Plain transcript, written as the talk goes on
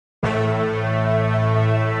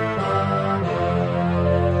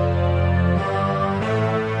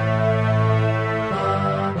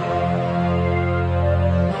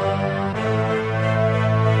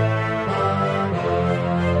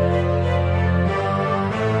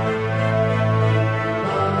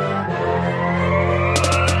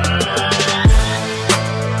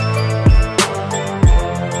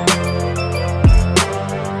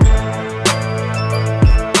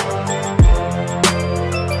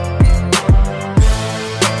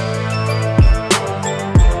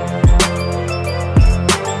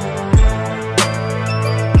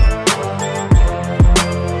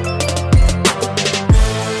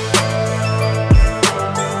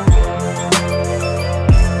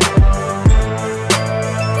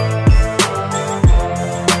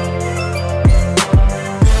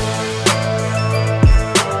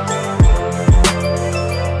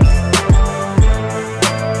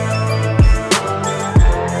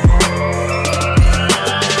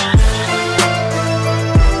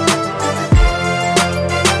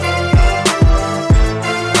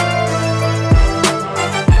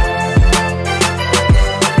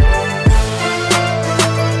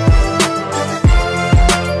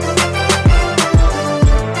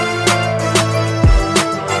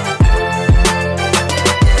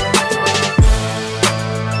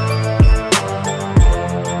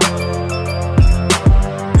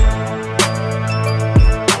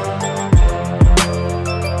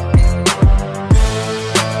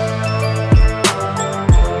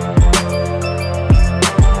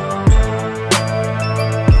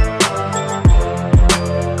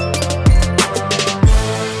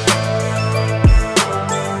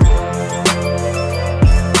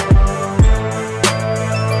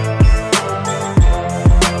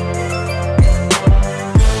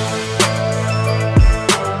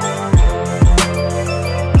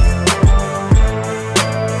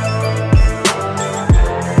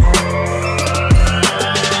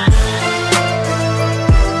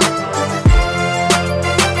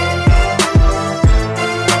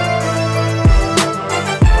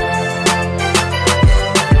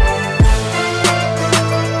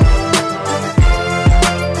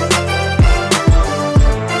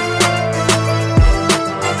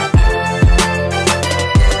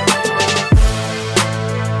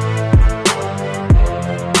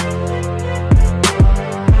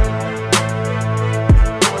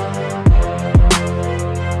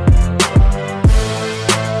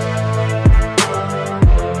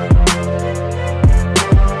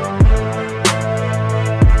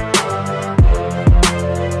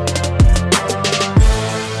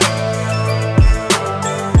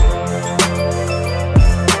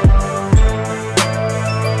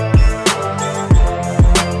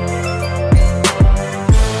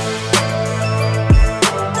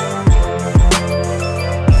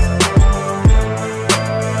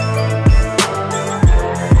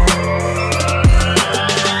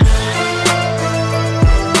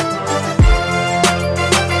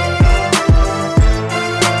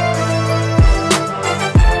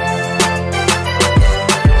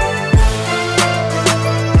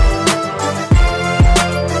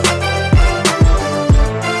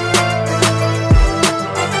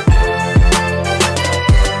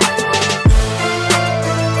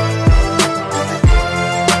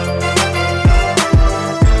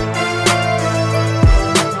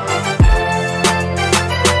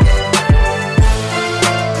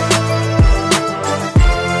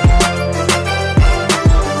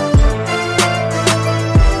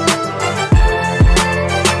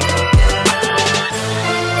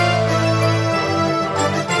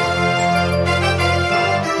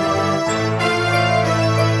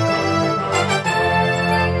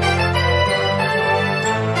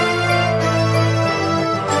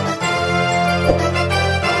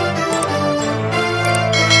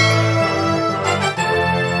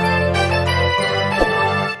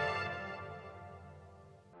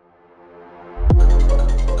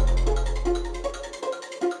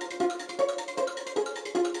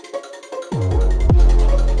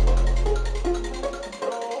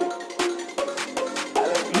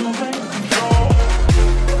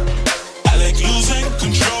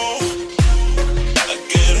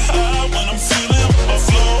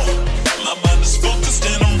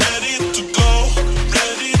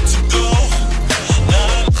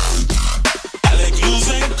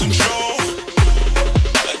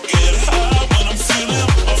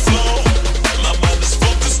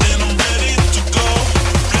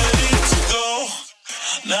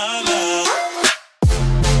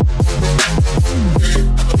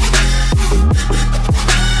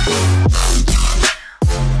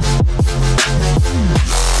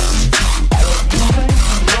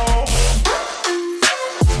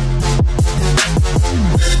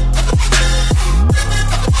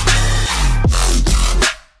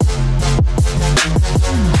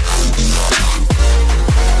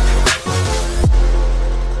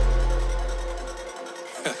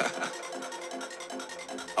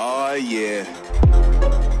Yeah.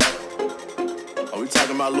 Are we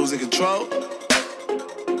talking about losing control?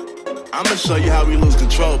 I'ma show you how we lose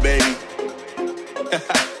control, baby.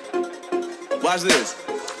 Watch this.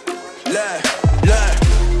 Look,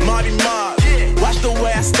 Marty Mark. Watch the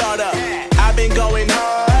way I start up. I've been going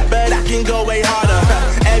hard, but I can go way harder.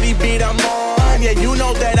 Every beat I'm on, yeah, you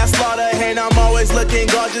know that I slaughter. And I'm always looking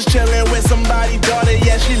gorgeous, chilling with somebody's daughter.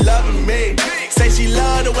 Yeah, she loving me. Say she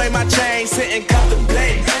love the way my chain sit and cut the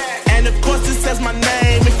blade. And of course it says my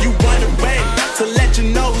name if you wanna wait. To let you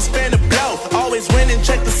know who's finna blow. Always winning,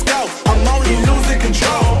 check the scope. I'm only losing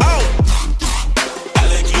control. Oh, I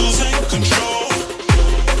like losing control.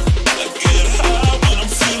 I get high when I'm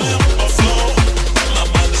feeling my flow. My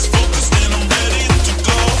mind is focused and I'm ready to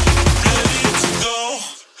go. Ready to go.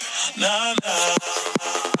 Nah, nah.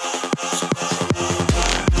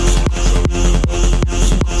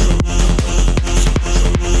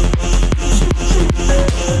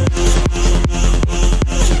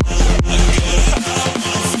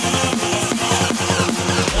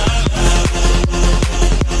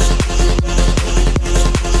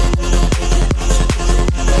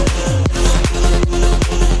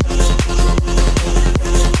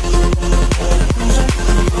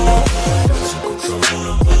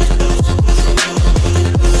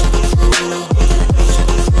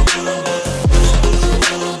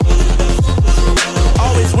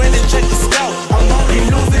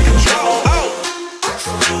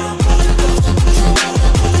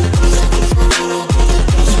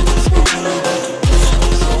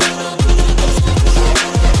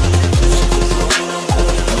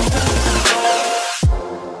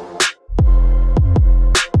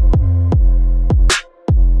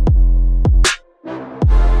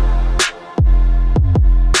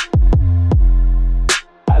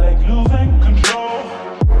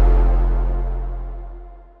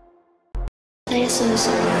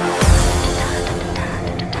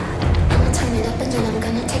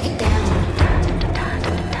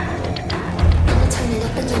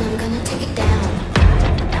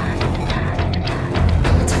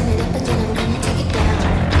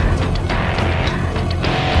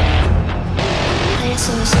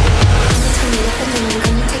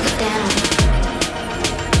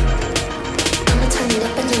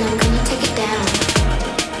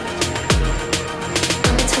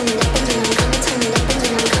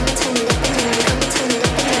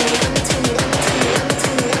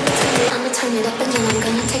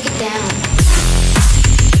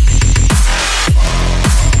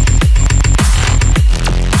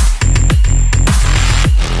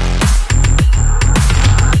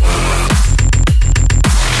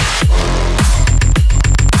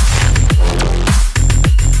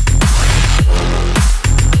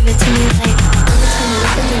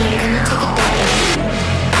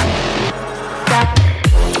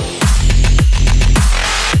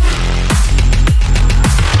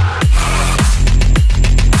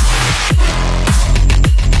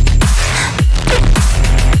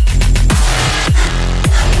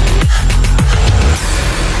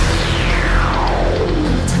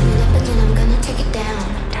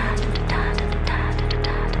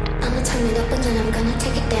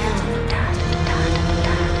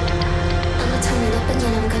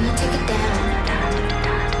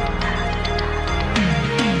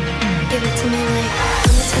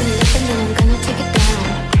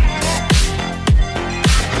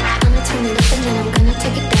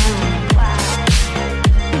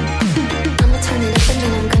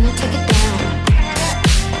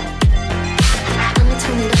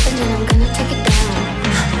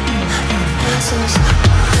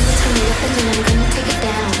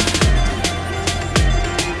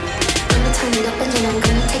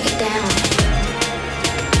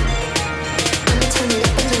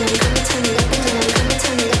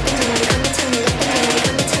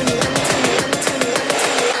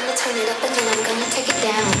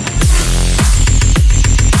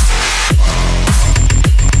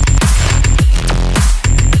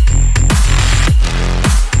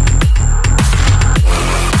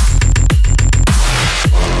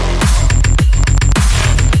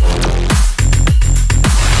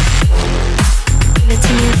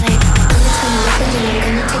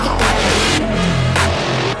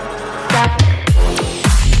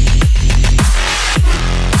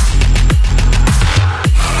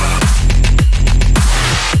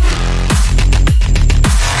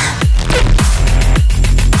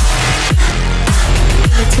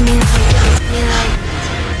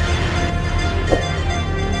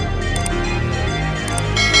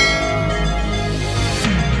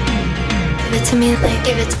 to me like,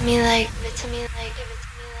 give it to me like, give it to me like, give it to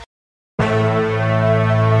me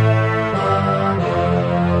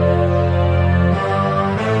like.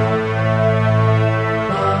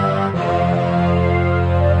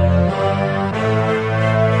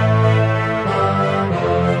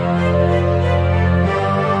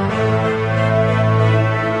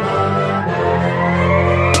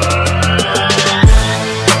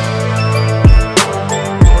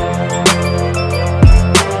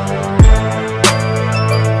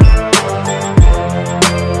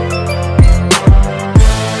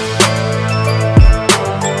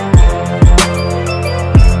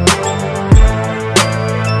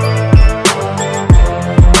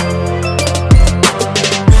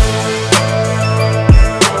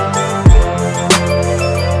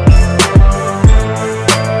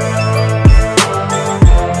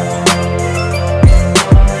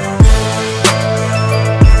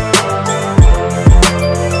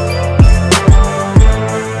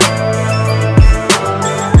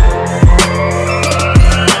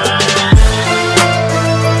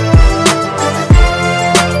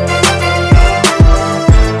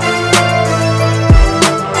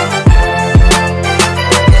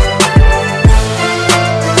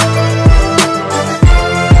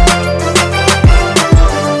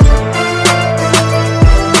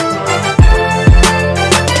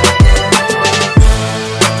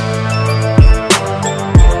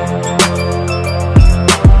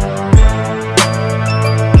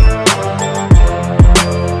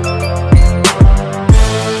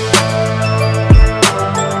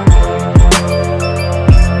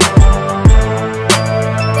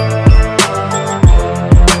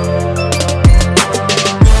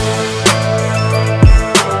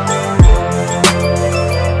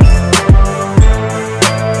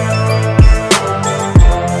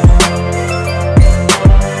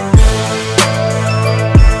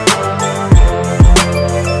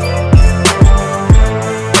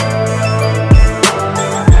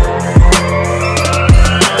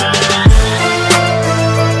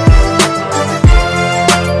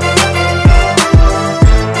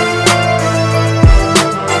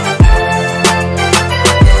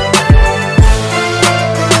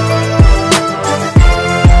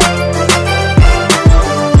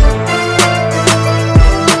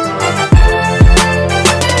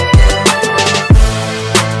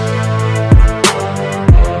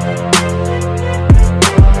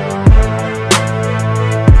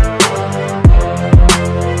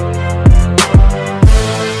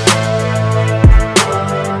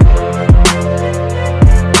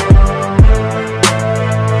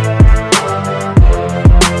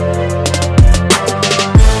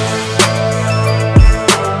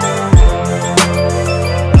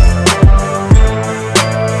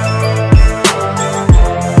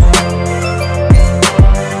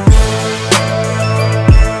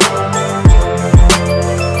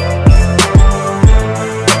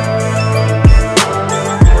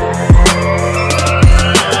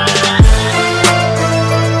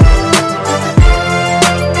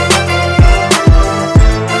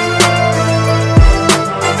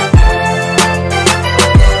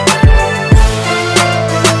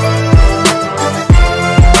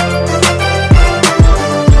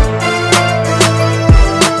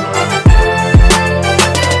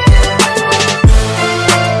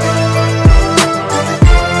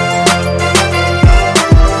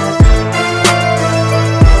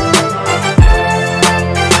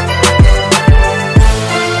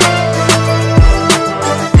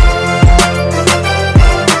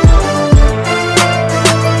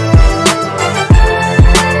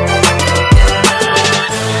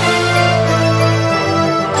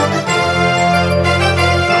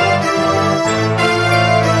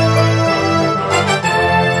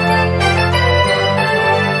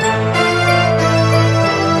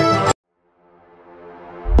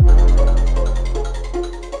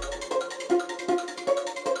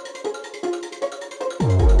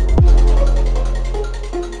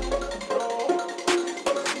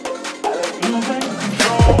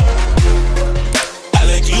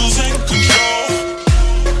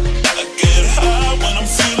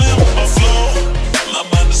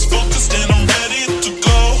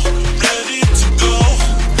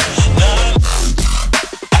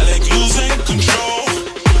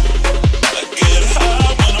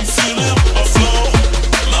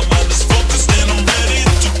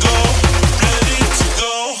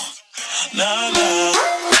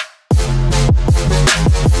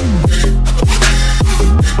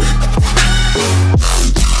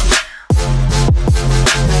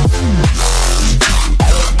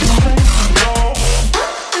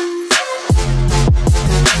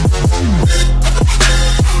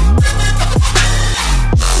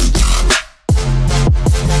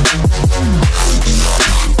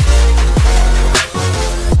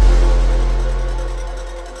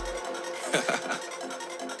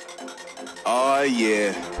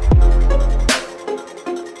 yeah.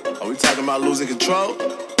 Are we talking about losing control?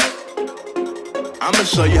 I'ma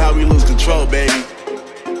show you how we lose control, baby.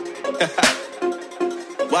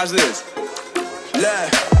 Watch this. Look,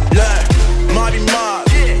 Marty Mark.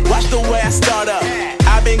 Watch the way I start up.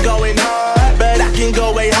 I've been going hard, but I can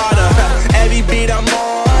go way harder. Every beat I'm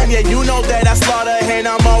on, yeah, you know that I slaughter. And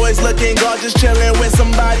I'm always looking gorgeous, chilling with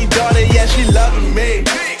somebody's daughter. Yeah, she loving me.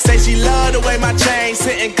 Say she love the way my chain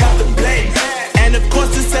sit and contemplate. And of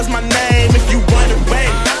course it says my name if you wanna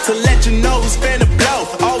wait. To let you know who's finna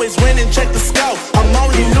blow. Always winning, check the scope. I'm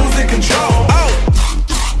only losing control. Oh,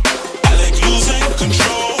 I like losing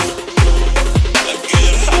control. I like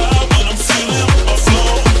get high when I'm feeling my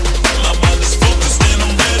flow. My mind is focused and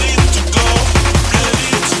I'm ready to go.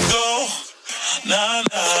 Ready to go. Nah,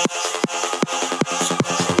 nah.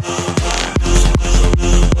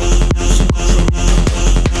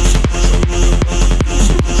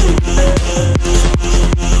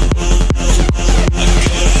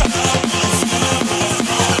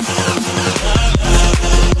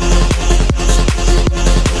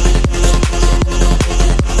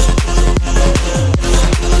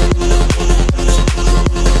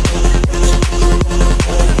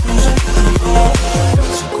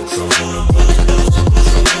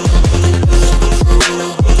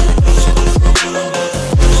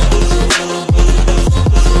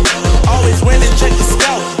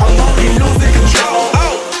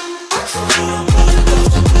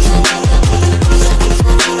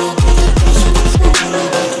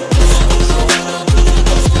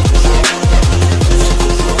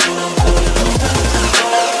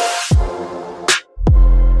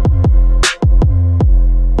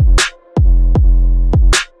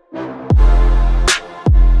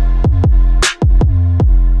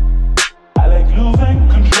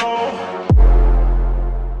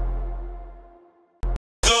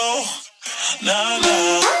 Nah,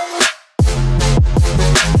 nah.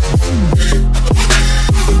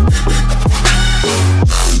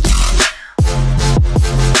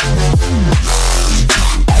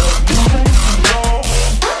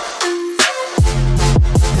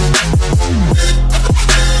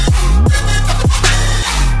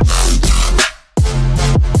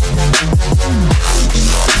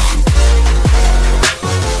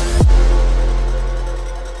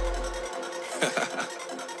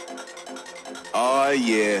 Oh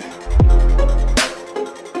yeah.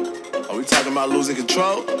 Are we talking about losing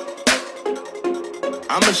control?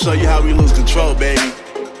 I'ma show you how we lose control, baby.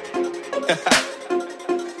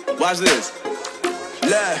 Watch this.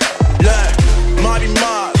 Look, Marty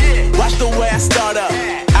Mark. Watch the way I start up.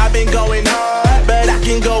 I've been going hard, but I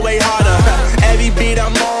can go way harder. Every beat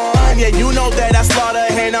I'm on, yeah, you know that I slaughter.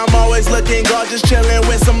 And I'm always looking gorgeous, chilling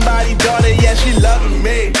with somebody's daughter. Yeah, she loving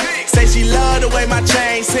me. Say she love the way my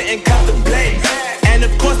chain sit and contemplate. And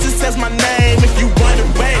of course it says my name if you wanna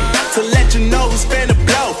wait. To let you know who's finna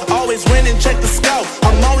blow. Always winning, check the scope.